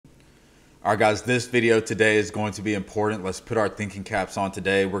All right, guys, this video today is going to be important. Let's put our thinking caps on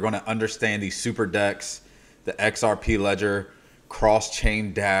today. We're going to understand the super DEX, the XRP ledger,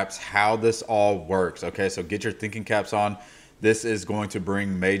 cross-chain dApps, how this all works. Okay, so get your thinking caps on. This is going to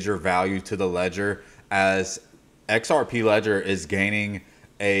bring major value to the ledger as XRP ledger is gaining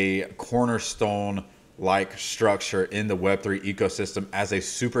a cornerstone-like structure in the Web3 ecosystem as a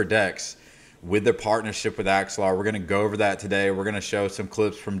super DEX with the partnership with Axelar. We're going to go over that today. We're going to show some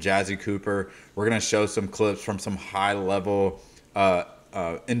clips from Jazzy Cooper. We're going to show some clips from some high-level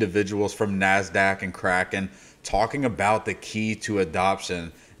individuals from NASDAQ and Kraken talking about the key to adoption.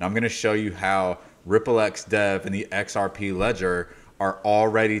 And I'm going to show you how RippleX Dev and the XRP ledger are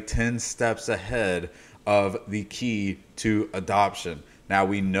already 10 steps ahead of the key to adoption. Now,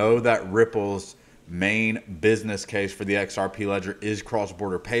 we know that Ripple's main business case for the XRP ledger is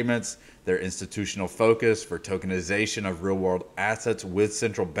cross-border payments, their institutional focus for tokenization of real-world assets with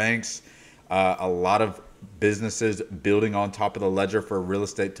central banks, a lot of businesses building on top of the ledger for real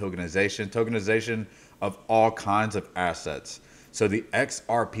estate tokenization of all kinds of assets. So the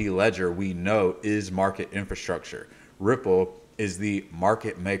XRP ledger, we know, is market infrastructure. Ripple is the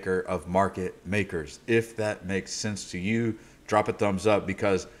market maker of market makers. If that makes sense to you, drop a thumbs up,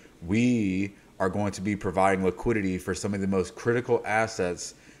 because we are going to be providing liquidity for some of the most critical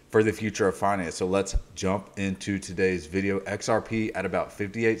assets for the future of finance. So let's jump into today's video. XRP at about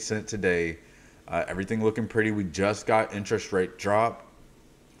 58 cents today. Everything looking pretty. We just got interest rate drop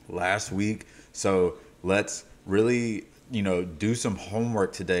last week. So let's really, do some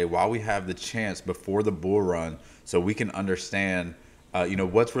homework today while we have the chance before the bull run, so we can understand,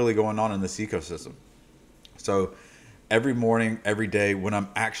 what's really going on in this ecosystem. So every morning, every day, when I'm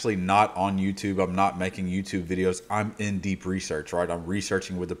actually not on YouTube, I'm not making YouTube videos, I'm in deep research, right? I'm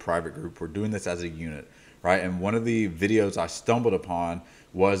researching with the private group. We're doing this as a unit, right? And one of the videos I stumbled upon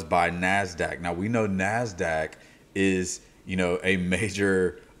was by NASDAQ. Now, we know NASDAQ is, a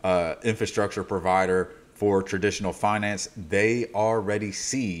major infrastructure provider for traditional finance. They already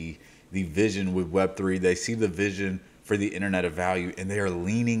see the vision with Web3. They see the vision for the Internet of Value, and they are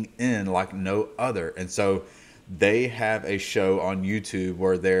leaning in like no other. And so they have a show on YouTube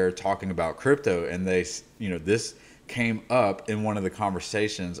where they're talking about crypto, and this came up in one of the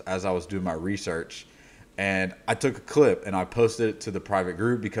conversations as I was doing my research, and I took a clip and I posted it to the private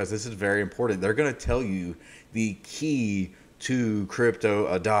group because this is very important. They're going to tell you the key to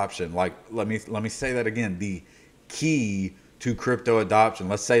crypto adoption. Like, let me say that again, the key to crypto adoption.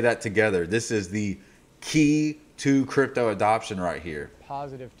 Let's say that together. This is the key to crypto adoption right here.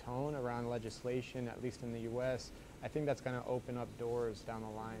 Positive tone around legislation, at least in the U.S., I think that's going to open up doors down the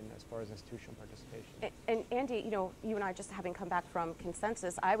line as far as institutional participation. And Andy, you and I just having come back from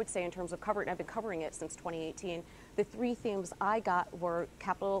Consensus, I would say in terms of covering, I've been covering it since 2018, the three themes I got were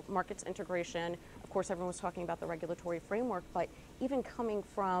capital markets integration. Of course, everyone was talking about the regulatory framework, but even coming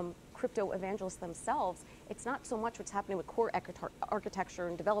from crypto evangelists themselves, it's not so much what's happening with core architecture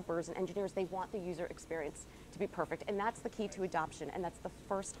and developers and engineers. They want the user experience to be perfect, and that's the key to adoption, and that's the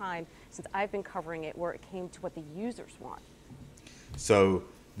first time since I've been covering it where it came to what the users want. So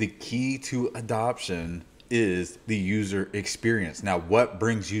the key to adoption is the user experience. Now, what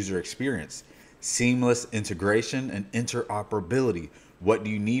brings user experience? Seamless integration and interoperability. What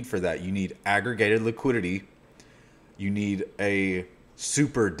do you need for that? You need aggregated liquidity. You need a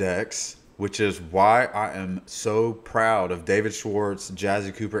super DEX, which is why I am so proud of David Schwartz,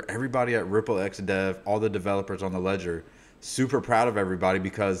 Jazzy Cooper, everybody at RippleX Dev, all the developers on the ledger. Super proud of everybody,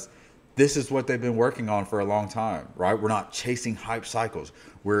 because this is what they've been working on for a long time, right? We're not chasing hype cycles.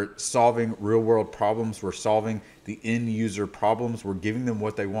 We're solving real world problems. We're solving the end user problems. We're giving them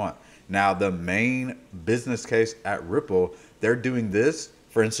what they want. Now, the main business case at Ripple, they're doing this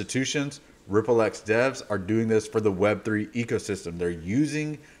for institutions. RippleX devs are doing this for the Web3 ecosystem. They're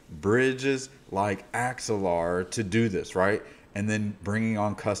using bridges like Axelar to do this, right? And then bringing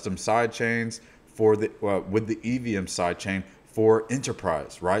on custom side chains for the with the EVM sidechain for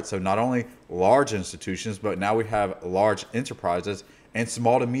enterprise, right? So not only large institutions, but now we have large enterprises and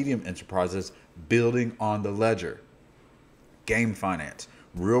small to medium enterprises building on the ledger. Game finance,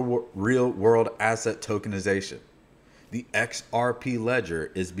 real world asset tokenization. The XRP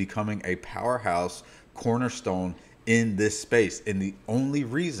ledger is becoming a powerhouse cornerstone in this space. And the only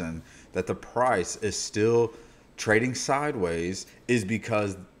reason that the price is still trading sideways is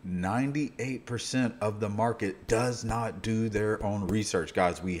because 98% of the market does not do their own research.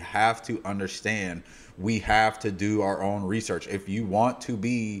 Guys, we have to understand, we have to do our own research. If you want to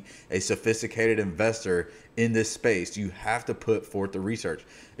be a sophisticated investor in this space, you have to put forth the research.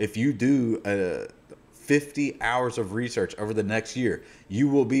 If you do 50 hours of research over the next year, you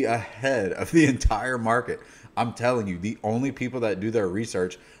will be ahead of the entire market. I'm telling you, the only people that do their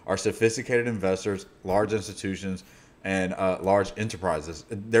research are sophisticated investors, large institutions, and large enterprises.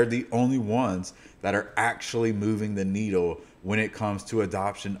 They're the only ones that are actually moving the needle when it comes to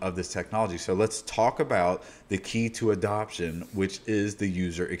adoption of this technology. So let's talk about the key to adoption, which is the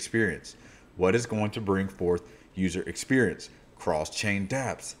user experience. What is going to bring forth user experience? Cross-chain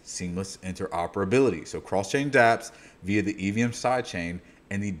dApps, seamless interoperability. So cross-chain dApps via the EVM sidechain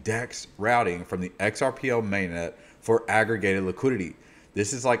and the DEX routing from the XRPL mainnet for aggregated liquidity.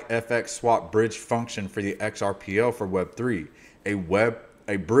 This is like FX swap bridge function for the XRPL for Web3,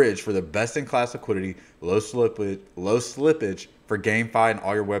 a bridge for the best-in-class liquidity, low slippage for GameFi and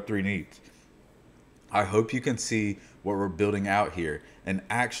all your Web3 needs. I hope you can see what we're building out here. And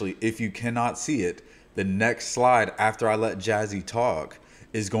actually, if you cannot see it, the next slide after I let Jazzy talk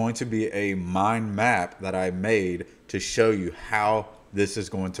is going to be a mind map that I made to show you how this is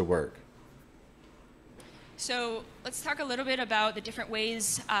going to work. So let's talk a little bit about the different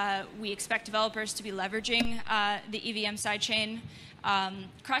ways we expect developers to be leveraging the EVM sidechain.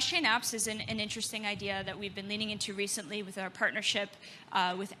 Cross-chain apps is an interesting idea that we've been leaning into recently with our partnership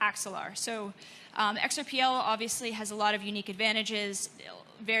with Axelar. So XRPL obviously has a lot of unique advantages,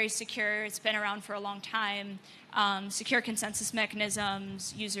 very secure, it's been around for a long time, secure consensus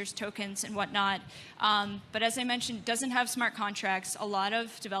mechanisms, users, tokens, and whatnot. But as I mentioned, it doesn't have smart contracts. A lot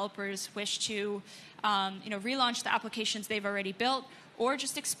of developers wish to relaunch the applications they've already built, or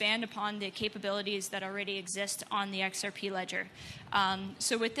just expand upon the capabilities that already exist on the XRP ledger.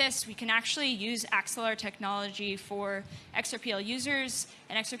 So with this, we can actually use Axelar technology for XRPL users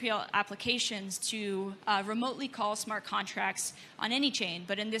and XRPL applications to remotely call smart contracts on any chain,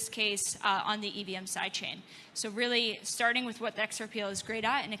 but in this case, on the EVM sidechain. So really starting with what the XRPL is great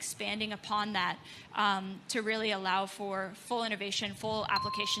at and expanding upon that to really allow for full innovation, full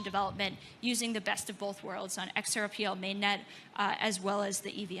application development using the best of both worlds on XRPL mainnet as well as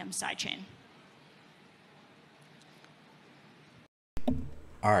the EVM sidechain.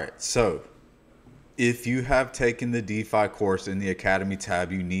 All right, so if you have taken the DeFi course in the Academy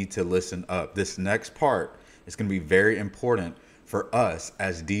tab, you need to listen up. This next part is going to be very important for us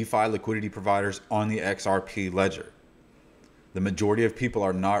as DeFi liquidity providers on the XRP ledger. The majority of people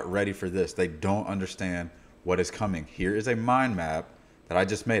are not ready for this. They don't understand what is coming. Here is a mind map that I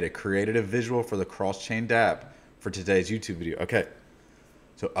just made. I created a visual for the cross-chain dApp for today's YouTube video. Okay,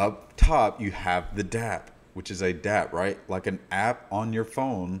 so up top you have the dApp, which is a dApp, right? Like an app on your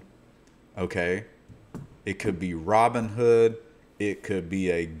phone, okay? It could be Robinhood, it could be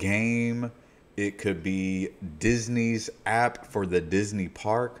a game, it could be Disney's app for the Disney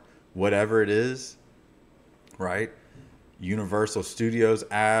park, whatever it is, right? Universal Studios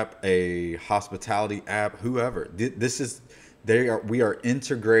app, a hospitality app, whoever. We are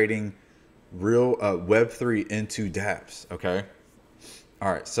integrating real Web3 into dApps, okay?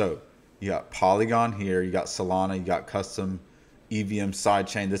 All right, so you got Polygon here, you got Solana, you got custom EVM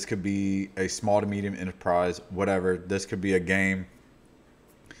sidechain. This could be a small to medium enterprise, whatever. This could be a game.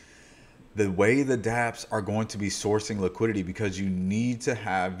 The way the dApps are going to be sourcing liquidity, because you need to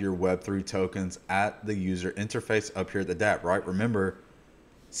have your Web3 tokens at the user interface up here at the dApp, right? Remember,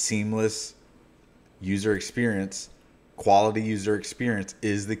 seamless user experience, quality user experience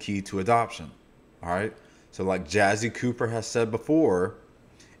is the key to adoption, all right? So like Jazzy Cooper has said before,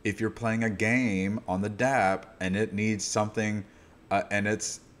 if you're playing a game on the dApp and it needs something and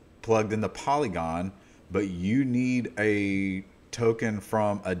it's plugged into Polygon, but you need a token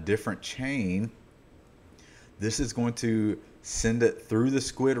from a different chain, this is going to send it through the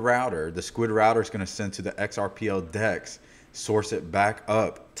Squid router. The Squid router is going to send to the XRPL DEX, source it back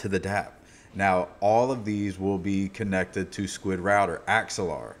up to the dApp. Now, all of these will be connected to Squid router,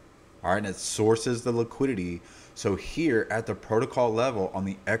 Axelar. All right, and it sources the liquidity. So here at the protocol level on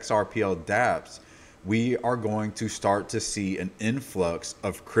the XRPL dApps, we are going to start to see an influx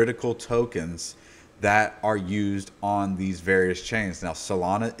of critical tokens that are used on these various chains. Now,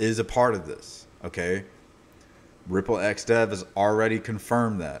 Solana is a part of this, okay? Ripple XDev has already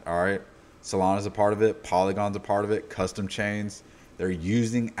confirmed that, all right? Solana's a part of it, Polygon's a part of it, custom chains. They're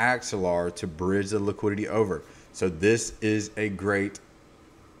using Axelar to bridge the liquidity over. So this is a great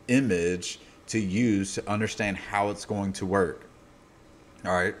image to use to understand how it's going to work.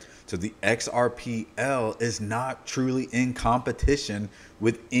 All right, so the XRPL is not truly in competition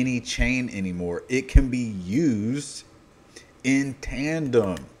with any chain anymore. It can be used in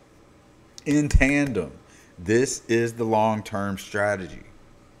tandem. In tandem. This is the long-term strategy.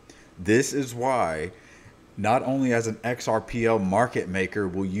 This is why Not only as an XRPL market maker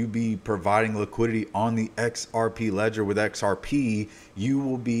will you be providing liquidity on the XRP ledger with XRP, you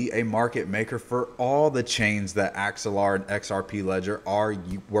will be a market maker for all the chains that Axelar and XRP ledger are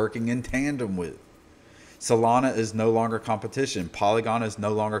working in tandem with. Solana is no longer competition. Polygon is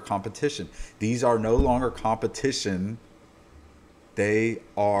no longer competition. These are no longer competition. They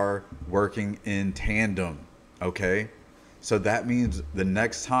are working in tandem, okay? So that means the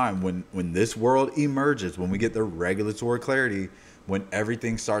next time when this world emerges, when we get the regulatory clarity, when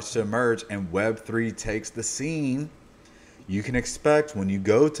everything starts to emerge and Web3 takes the scene, you can expect when you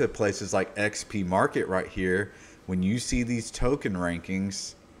go to places like XP Market right here, when you see these token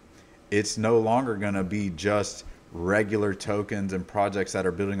rankings, it's no longer going to be just regular tokens and projects that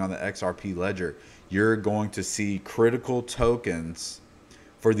are building on the XRP ledger. You're going to see critical tokens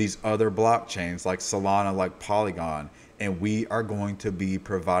for these other blockchains like Solana, like Polygon, and we are going to be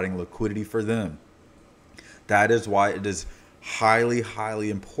providing liquidity for them. That is why it is highly, highly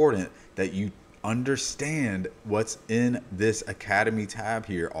important that you understand what's in this Academy tab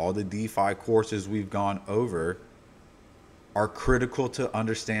here. All the DeFi courses we've gone over are critical to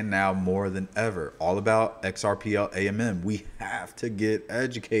understand now more than ever. All about XRPL AMM. We have to get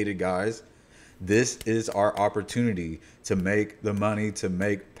educated, guys. This is our opportunity to make the money, to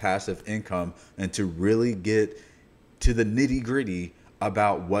make passive income, and to really get to the nitty gritty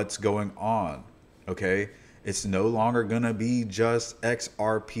about what's going on. Okay? It's no longer going to be just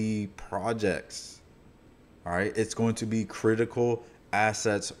XRP projects. All right? It's going to be critical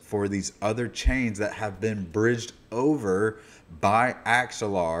assets for these other chains that have been bridged over by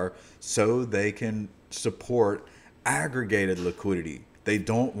Axelar so they can support aggregated liquidity. They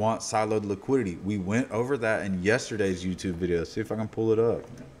don't want siloed liquidity. We went over that in yesterday's YouTube video. See if I can pull it up.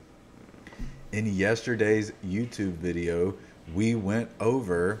 In yesterday's YouTube video, we went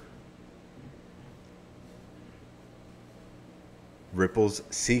over Ripple's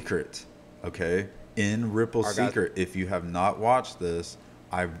secret, okay? In Ripple's secret, if you have not watched this,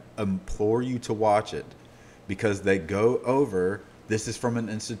 I implore you to watch it because they go over, this is from an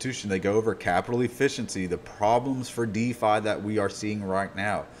institution, they go over capital efficiency, the problems for DeFi that we are seeing right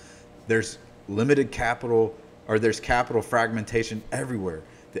now. There's limited capital, or there's capital fragmentation everywhere.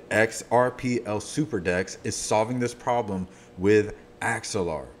 The XRPL Super Dex is solving this problem with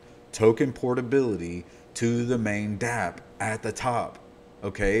Axelar. Token portability to the main dApp at the top,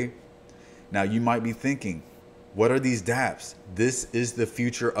 okay? Now you might be thinking, what are these dApps? This is the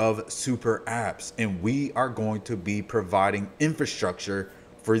future of super apps, and we are going to be providing infrastructure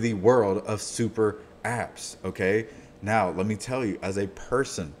for the world of super apps, okay? Now, let me tell you, as a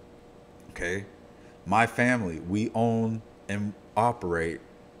person, okay, my family, we own and operate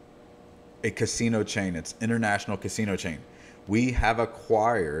a casino chain. It's international casino chain. We have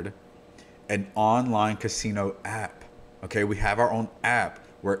acquired an online casino app, okay? We have our own app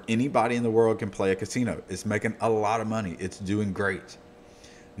where anybody in the world can play a casino. It's making a lot of money. It's doing great.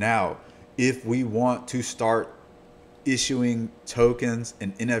 Now, if we want to start issuing tokens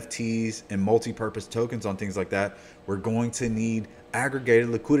and NFTs and multi-purpose tokens on things like that, we're going to need aggregated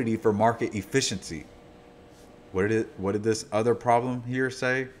liquidity for market efficiency. What did this other problem here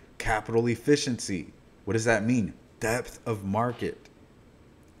say? Capital efficiency. What does that mean? Depth of market.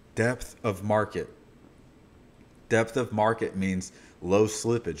 Depth of market. Depth of market means low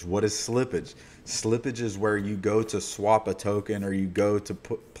slippage. What is slippage? Slippage is where you go to swap a token or you go to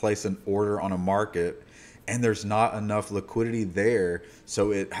place an order on a market and there's not enough liquidity there,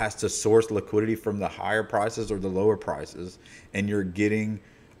 so it has to source liquidity from the higher prices or the lower prices, and you're getting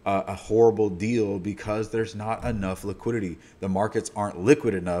a horrible deal because there's not enough liquidity. The markets aren't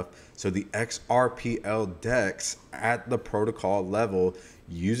liquid enough, so the XRPL DEX at the protocol level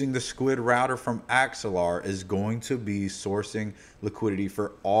using the Squid router from Axelar is going to be sourcing liquidity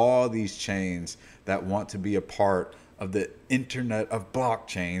for all these chains that want to be a part of the internet of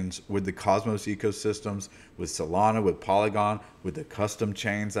blockchains with the Cosmos ecosystems, with Solana, with Polygon, with the custom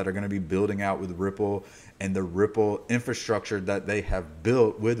chains that are going to be building out with Ripple and the Ripple infrastructure that they have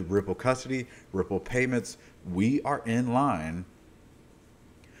built with Ripple custody, Ripple payments. We are in line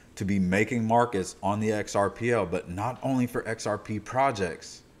to be making markets on the XRPL, but not only for XRP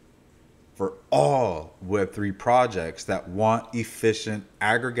projects, for all Web3 projects that want efficient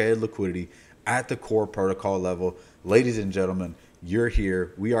aggregated liquidity at the core protocol level. Ladies and gentlemen, you're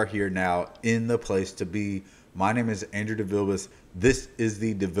here. We are here now in the place to be. My name is Andrew DeVilbiss. This is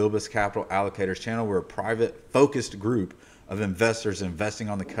the DeVilbiss Capital Allocators channel. We're a private focused group of investors investing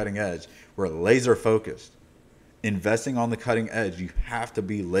on the cutting edge. We're laser focused. Investing on the cutting edge, you have to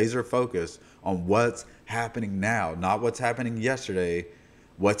be laser focused on what's happening now, not what's happening yesterday,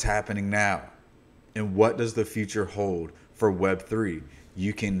 what's happening now. And what does the future hold for Web3?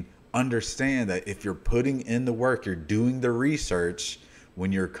 You can understand that if you're putting in the work, you're doing the research,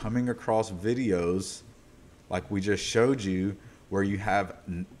 when you're coming across videos like we just showed you, where you have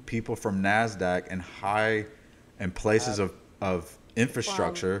people from NASDAQ and places of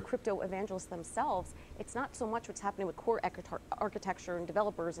infrastructure. From crypto evangelists themselves, it's not so much what's happening with core architecture and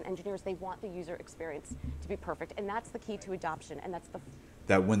developers and engineers. They want the user experience to be perfect, and that's the key to adoption, and that's the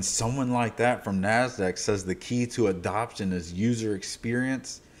that when someone like that from NASDAQ says the key to adoption is user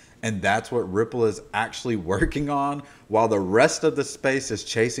experience, and that's what Ripple is actually working on while the rest of the space is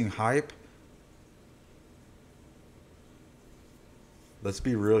chasing hype. Let's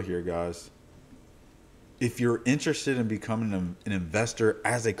be real here, guys. If you're interested in becoming an investor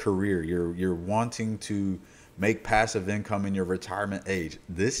as a career, you're wanting to make passive income in your retirement age,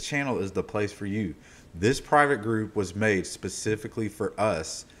 this channel is the place for you. This private group was made specifically for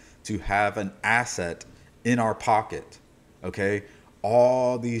us to have an asset in our pocket, okay?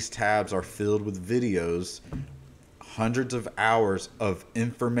 All these tabs are filled with videos, hundreds of hours of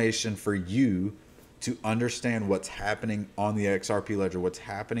information for you to understand what's happening on the XRP ledger, what's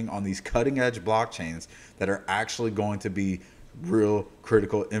happening on these cutting edge blockchains that are actually going to be real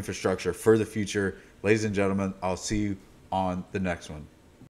critical infrastructure for the future. Ladies and gentlemen, I'll see you on the next one.